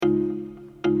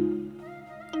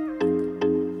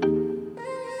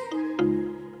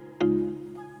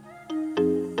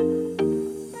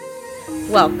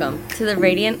Welcome to the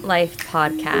Radiant Life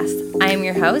Podcast. I am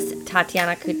your host,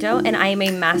 Tatiana Couto, and I am a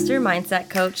master mindset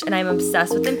coach, and I'm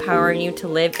obsessed with empowering you to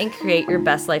live and create your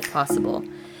best life possible.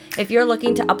 If you're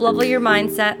looking to uplevel your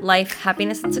mindset, life,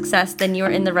 happiness, and success, then you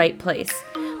are in the right place.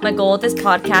 My goal with this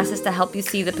podcast is to help you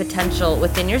see the potential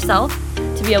within yourself,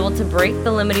 to be able to break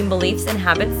the limiting beliefs and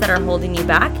habits that are holding you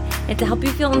back, and to help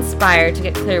you feel inspired to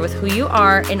get clear with who you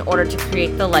are in order to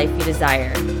create the life you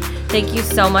desire. Thank you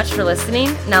so much for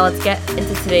listening. Now let's get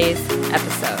into today's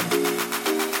episode.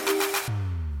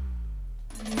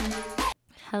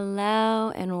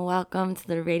 Hello and welcome to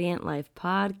the Radiant Life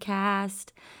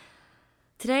Podcast.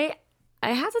 Today,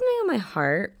 I had something on my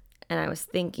heart, and I was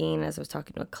thinking as I was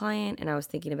talking to a client, and I was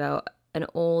thinking about an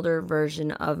older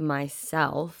version of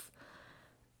myself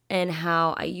and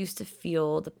how I used to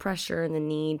feel the pressure and the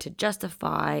need to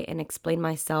justify and explain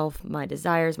myself, my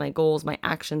desires, my goals, my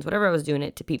actions, whatever I was doing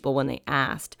it to people when they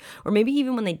asked, or maybe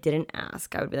even when they didn't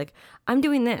ask. I would be like, I'm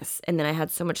doing this. And then I had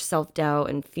so much self-doubt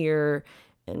and fear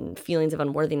and feelings of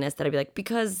unworthiness that I'd be like,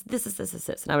 because this is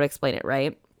this. And I would explain it,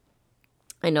 right?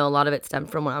 I know a lot of it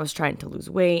stemmed from when I was trying to lose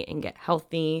weight and get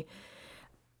healthy.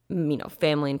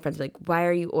 Family and friends would be like, why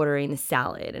are you ordering the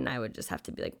salad? And I would just have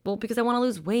to be like, well, because I want to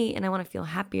lose weight and I want to feel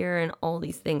happier and all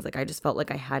these things. Like, I just felt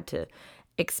like I had to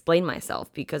explain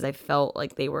myself because I felt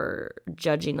like they were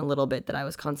judging a little bit that I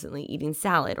was constantly eating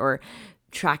salad or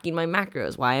tracking my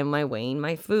macros. Why am I weighing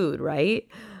my food, right?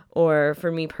 Or for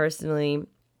me personally,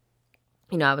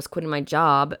 I was quitting my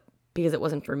job because it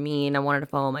wasn't for me and I wanted to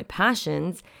follow my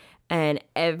passions. And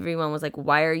everyone was like,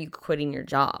 why are you quitting your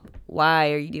job?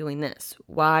 Why are you doing this?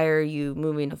 Why are you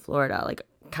moving to Florida? Like,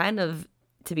 kind of,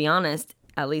 to be honest,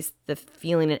 at least the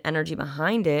feeling and energy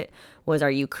behind it was, are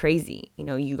you crazy?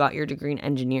 You got your degree in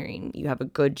engineering. You have a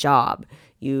good job.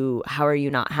 How are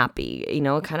you not happy?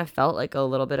 It kind of felt like a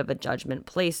little bit of a judgment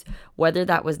place. Whether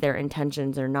that was their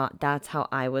intentions or not, that's how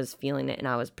I was feeling it and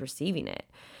I was perceiving it.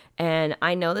 And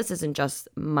I know this isn't just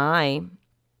my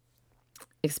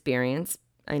experience.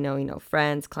 I know,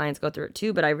 friends, clients go through it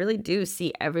too, but I really do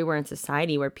see everywhere in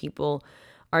society where people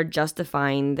are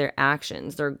justifying their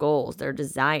actions, their goals, their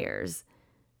desires.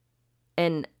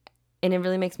 And it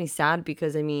really makes me sad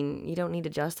because, you don't need to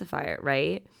justify it,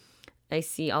 right? I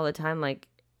see all the time, like,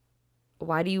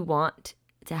 why do you want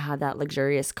to have that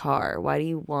luxurious car? Why do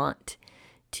you want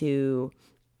to,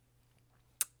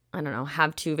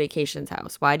 have 2 vacations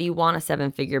house? Why do you want a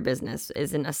 7-figure business?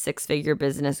 Isn't a 6-figure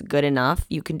business good enough?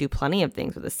 You can do plenty of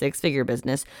things with a 6-figure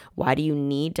business. Why do you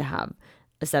need to have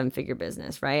a 7-figure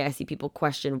business, right? I see people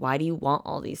question, why do you want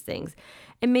all these things?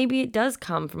 And maybe it does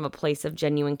come from a place of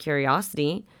genuine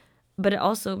curiosity, but it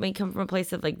also may come from a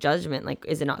place of like judgment. Like,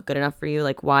 is it not good enough for you?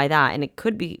 Like, why that? And it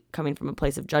could be coming from a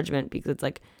place of judgment because it's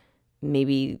like,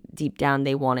 maybe deep down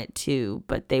they want it too,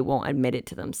 but they won't admit it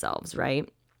to themselves, right?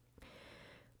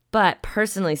 But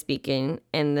personally speaking,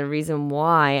 and the reason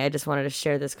why I just wanted to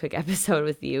share this quick episode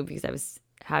with you because I was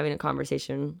having a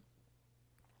conversation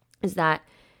is that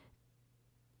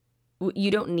you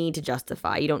don't need to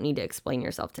justify. You don't need to explain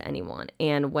yourself to anyone.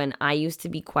 And when I used to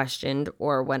be questioned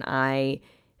or when I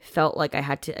felt like I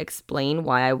had to explain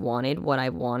why I wanted what I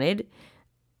wanted,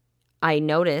 I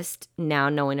noticed now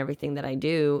knowing everything that I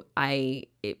do,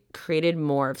 it created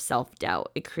more of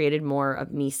self-doubt. It created more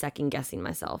of me second-guessing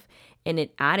myself. And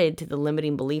it added to the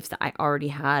limiting beliefs that I already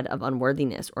had of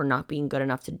unworthiness or not being good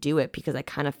enough to do it because I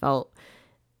kind of felt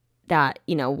that,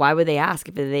 why would they ask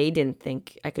if they didn't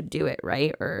think I could do it,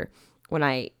 right? Or when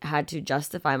I had to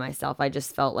justify myself, I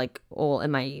just felt like, oh,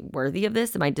 am I worthy of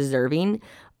this? Am I deserving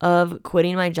of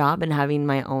quitting my job and having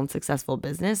my own successful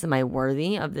business? Am I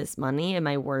worthy of this money? Am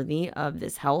I worthy of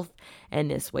this health and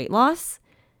this weight loss?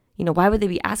 Why would they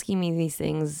be asking me these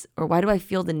things? Or why do I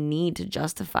feel the need to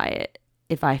justify it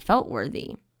if I felt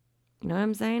worthy? You know what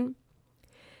I'm saying?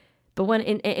 But when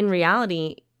in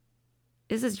reality,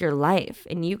 this is your life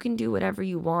and you can do whatever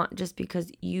you want just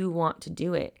because you want to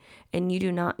do it. And you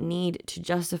do not need to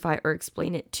justify or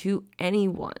explain it to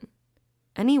anyone.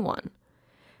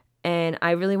 And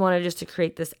I really wanted just to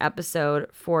create this episode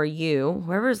for you.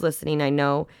 Whoever's listening, I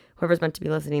know whoever's meant to be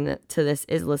listening to this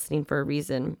is listening for a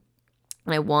reason.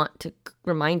 And I want to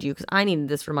remind you, because I needed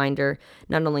this reminder,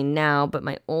 not only now, but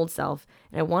my old self.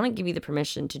 And I want to give you the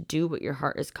permission to do what your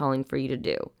heart is calling for you to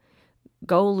do.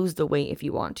 Go lose the weight if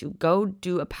you want to. Go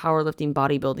do a powerlifting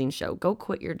bodybuilding show. Go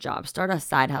quit your job. Start a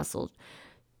side hustle.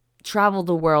 Travel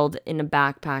the world in a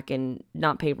backpack and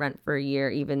not pay rent for a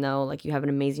year, even though like you have an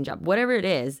amazing job. Whatever it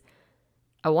is,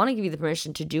 I want to give you the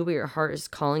permission to do what your heart is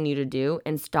calling you to do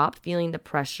and stop feeling the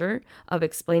pressure of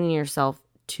explaining yourself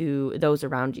to those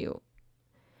around you.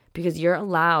 Because you're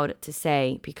allowed to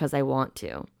say, because I want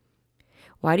to.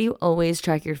 Why do you always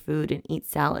track your food and eat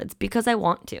salads? Because I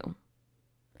want to.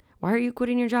 Why are you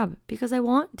quitting your job? Because I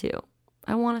want to.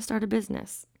 I want to start a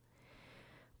business.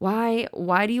 Why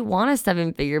do you want a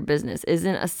 7-figure business?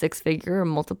 Isn't a 6-figure or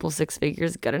multiple 6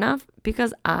 figures good enough?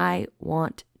 Because I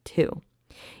want to.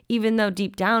 Even though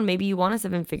deep down, maybe you want a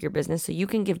 7-figure business so you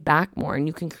can give back more and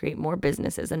you can create more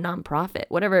businesses, a nonprofit,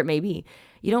 whatever it may be.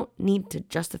 You don't need to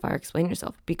justify or explain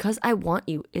yourself. Because I want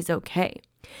you is okay.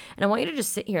 And I want you to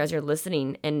just sit here as you're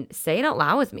listening and say it out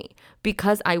loud with me.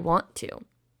 Because I want to.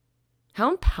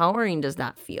 How empowering does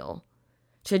that feel?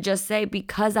 To just say,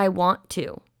 because I want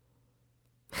to.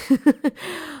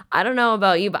 I don't know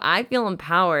about you, but I feel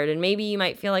empowered. And maybe you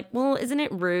might feel like, well, isn't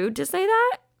it rude to say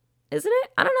that? Isn't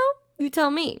it? I don't know. You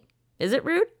tell me. Is it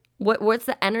rude? What's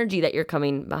the energy that you're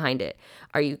coming behind it?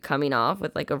 Are you coming off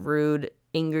with like a rude,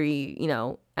 angry,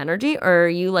 energy? Or are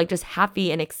you like just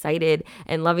happy and excited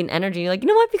and loving energy? You're like, you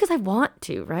know what? Because I want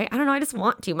to, right? I don't know. I just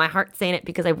want to. My heart's saying it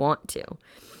because I want to.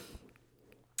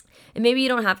 And maybe you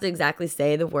don't have to exactly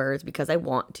say the words because I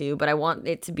want to, but I want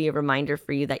it to be a reminder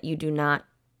for you that you do not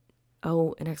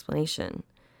owe an explanation,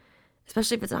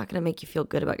 especially if it's not going to make you feel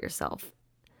good about yourself.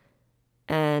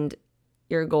 And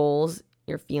your goals,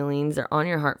 your feelings are on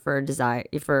your heart for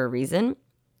a reason.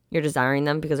 You're desiring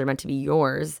them because they're meant to be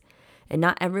yours. And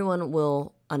not everyone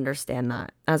will understand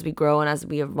that. As we grow and as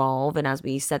we evolve and as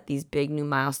we set these big new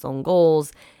milestone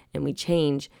goals and we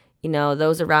change,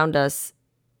 those around us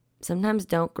sometimes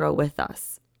don't grow with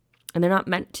us. And they're not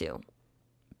meant to.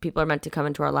 People are meant to come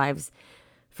into our lives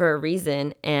for a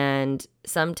reason. And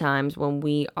sometimes when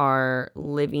we are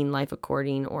living life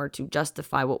according or to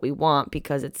justify what we want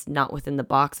because it's not within the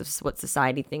box of what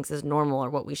society thinks is normal or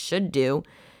what we should do,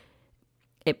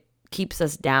 it keeps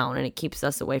us down and it keeps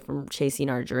us away from chasing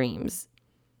our dreams.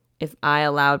 If I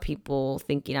allowed people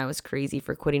thinking I was crazy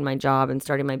for quitting my job and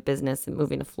starting my business and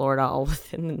moving to Florida all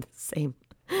within the same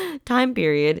time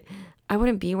period, I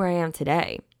wouldn't be where I am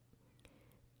today.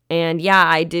 And yeah,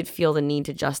 I did feel the need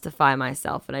to justify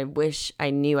myself. And I wish I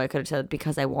knew I could have said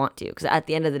because I want to. Because at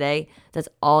the end of the day, that's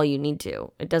all you need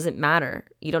to. It doesn't matter.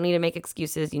 You don't need to make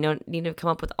excuses. You don't need to come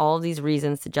up with all of these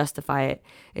reasons to justify it.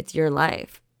 It's your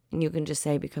life. And you can just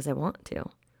say because I want to.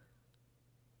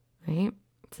 Right?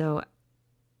 So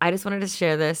I just wanted to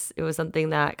share this. It was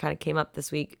something that kind of came up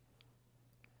this week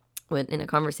in a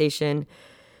conversation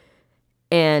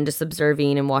and just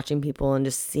observing and watching people and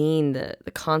just seeing the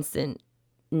constant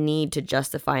need to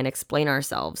justify and explain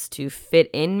ourselves to fit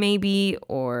in maybe,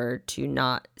 or to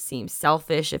not seem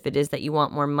selfish if it is that you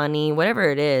want more money, whatever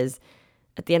it is.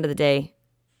 At the end of the day,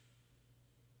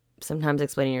 sometimes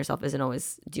explaining yourself isn't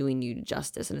always doing you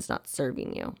justice and it's not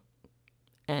serving you.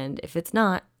 And if it's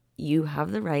not, you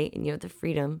have the right and you have the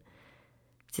freedom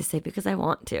to say because I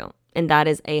want to. And that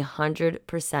is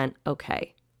 100%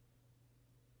 okay.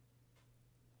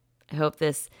 I hope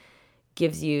this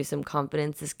gives you some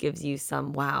confidence. This gives you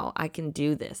some, wow, I can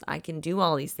do this. I can do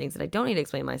all these things and I don't need to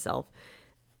explain myself.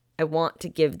 I want to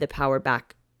give the power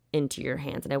back into your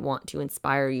hands and I want to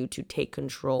inspire you to take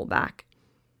control back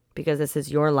because this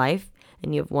is your life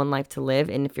and you have one life to live.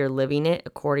 And if you're living it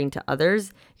according to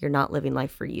others, you're not living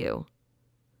life for you.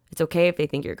 It's okay if they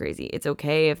think you're crazy. It's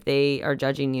okay if they are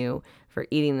judging you for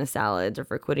eating the salads or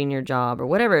for quitting your job or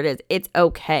whatever it is. It's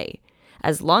okay.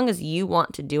 As long as you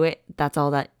want to do it, that's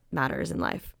all that matters in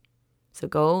life. So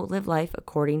go live life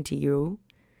according to you,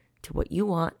 to what you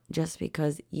want, just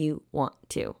because you want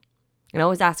to. And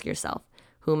always ask yourself,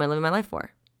 who am I living my life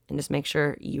for? And just make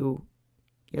sure you're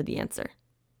the answer.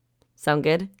 Sound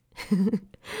good?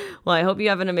 Well, I hope you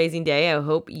have an amazing day. I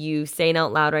hope you saying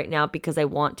out loud right now because I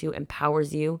want to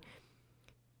empowers you,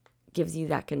 gives you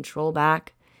that control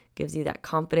back, gives you that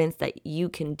confidence that you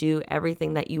can do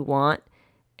everything that you want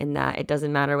and that it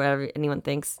doesn't matter whatever anyone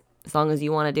thinks. As long as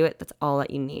you want to do it, that's all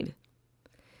that you need.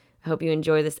 I hope you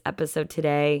enjoy this episode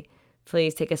today.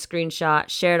 Please take a screenshot,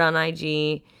 share it on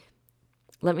IG.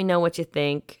 Let me know what you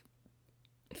think.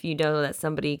 If you know that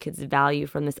somebody gets value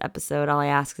from this episode, all I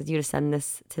ask is you to send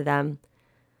this to them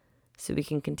so we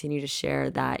can continue to share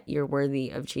that you're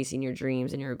worthy of chasing your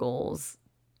dreams and your goals.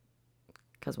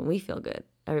 Because when we feel good,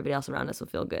 everybody else around us will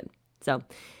feel good. So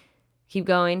keep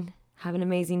going. Have an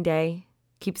amazing day.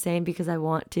 Keep saying because I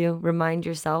want to. Remind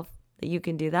yourself that you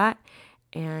can do that.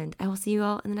 And I will see you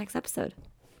all in the next episode.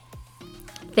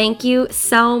 Thank you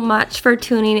so much for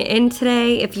tuning in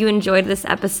today. If you enjoyed this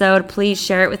episode, please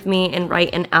share it with me and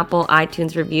write an Apple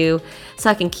iTunes review so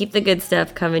I can keep the good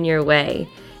stuff coming your way.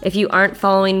 If you aren't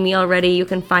following me already, you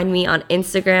can find me on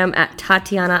Instagram at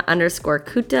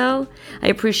Tatiana_Couto. I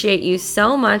appreciate you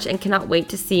so much and cannot wait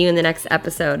to see you in the next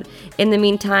episode. In the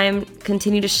meantime,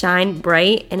 continue to shine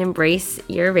bright and embrace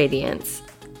your radiance.